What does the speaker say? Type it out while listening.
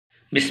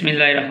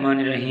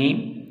बिस्मिल्लाहिर्रहमानिर्रहीम।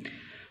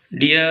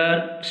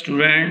 Dear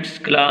students,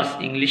 class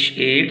English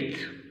 8th,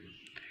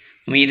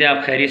 उम्मीद है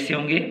आप खैरियत से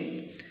होंगे।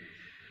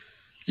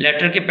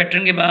 लेटर के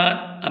पैटर्न के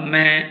बाद अब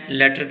मैं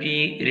लेटर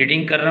की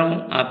रीडिंग कर रहा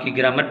हूँ आपकी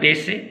ग्रामर पेज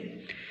से।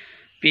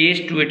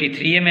 पेज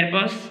 283 है मेरे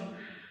पास।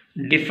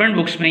 डिफरेंट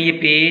बुक्स में ये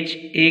पेज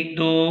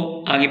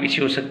 1-2 आगे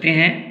पीछे हो सकते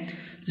हैं।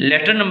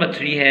 लेटर नंबर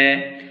 3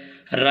 है,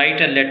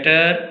 right a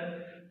letter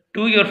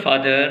to your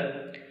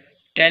father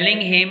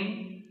telling him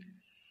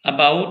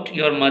about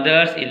your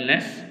mother's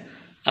illness.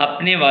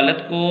 अपने वालिद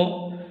को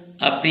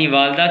अपनी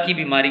वालदा की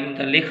बीमारी के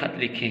मुतालिक ख़त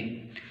लिखें।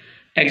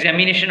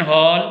 Examination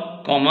hall,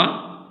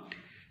 comma,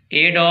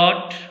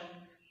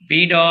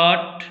 A.B.C.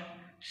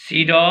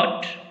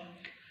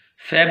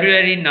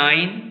 February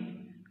 9,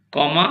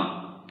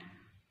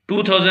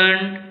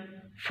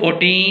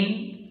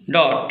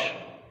 2014.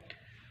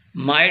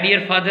 My dear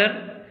father,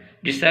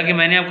 जिस तरह कि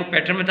मैंने आपको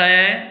पैटर्न बताया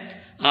है,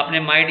 आपने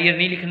माई डियर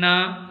नहीं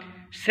लिखना,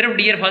 सिर्फ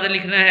डियर फादर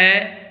लिखना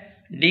है,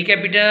 D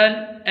capital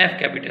F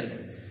capital.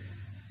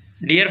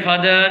 Dear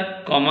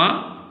father, comma,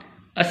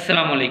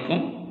 अस्सलाम वालेकुम।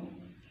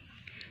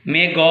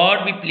 May God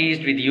B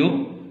pleased with you.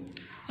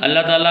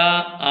 अल्लाह ताला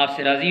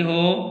आपसे राज़ी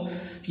हो।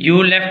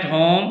 You left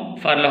home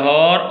for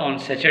Lahore on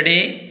Saturday.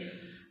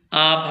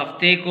 आप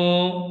हफ्ते को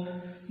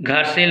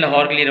घर से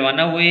लाहौर के लिए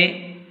रवाना हुए।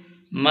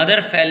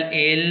 Mother fail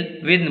ill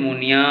with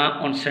नमूनिया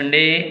on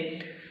Sunday.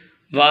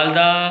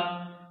 वालदा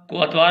को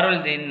अतवार वाले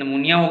दिन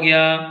नमूनिया हो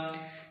गया।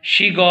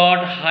 She got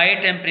high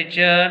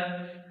temperature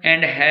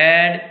and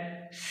had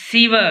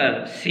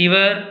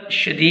sewer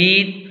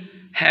शदीद,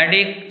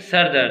 हेडेक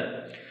सर दर्द।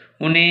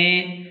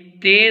 उन्हें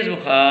तेज़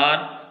बुखार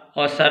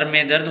और सर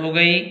में दर्द हो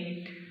गई।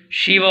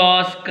 She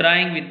was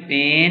crying with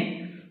pen,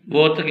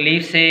 वो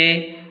तकलीफ़ से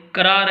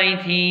करा रही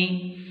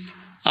थी।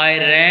 आई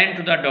ran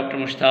to the doctor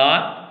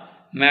Mushtaq,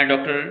 मैं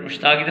डॉक्टर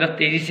मुश्ताक की तरफ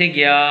तेज़ी से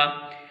गया।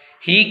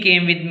 ही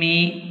केम विद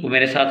मी, वो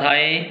मेरे साथ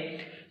आए।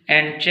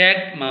 एंड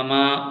चेक,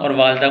 मामा और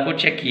वालदा को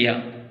चेक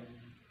किया।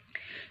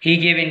 He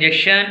gave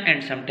injection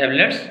and some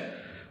tablets,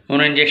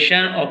 उन्होंने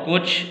इंजेक्शन और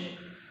कुछ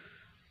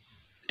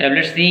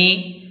टैबलेट्स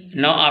दी।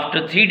 नाउ आफ्टर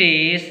 3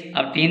 days,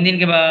 अब 3 दिन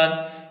के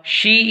बाद,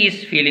 शी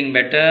इज़ फीलिंग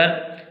बेटर,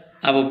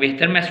 अब वो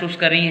बेहतर महसूस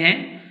कर रही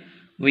हैं।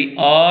 We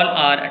all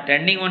are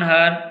attending on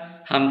her,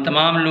 हम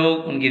तमाम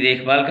लोग उनकी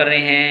देखभाल कर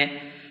रहे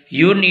हैं।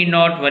 You need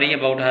not worry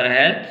about her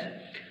health,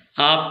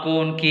 आपको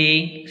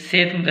उनकी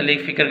सेहत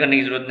मुतल्लिक फ़िक्र करने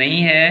की ज़रूरत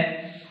नहीं है।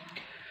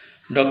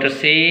 डॉक्टर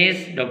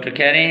सेज, डॉक्टर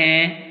कह रहे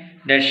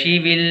हैं, that she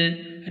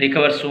will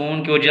recover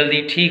soon, कि वो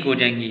जल्दी ठीक हो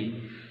जाएंगी।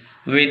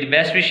 विद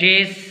बेस्ट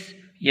विशेस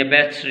या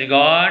best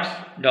regards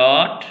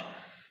dot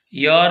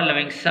your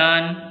loving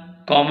son,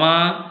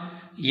 comma,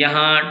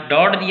 यहाँ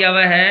डॉट दिया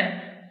हुआ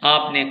है,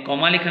 आपने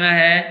कॉमा लिखना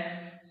है,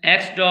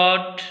 X.Y.Z.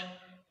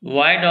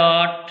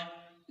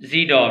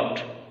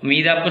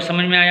 उम्मीद आपको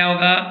समझ में आया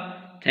होगा।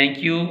 Thank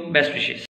you, best wishes.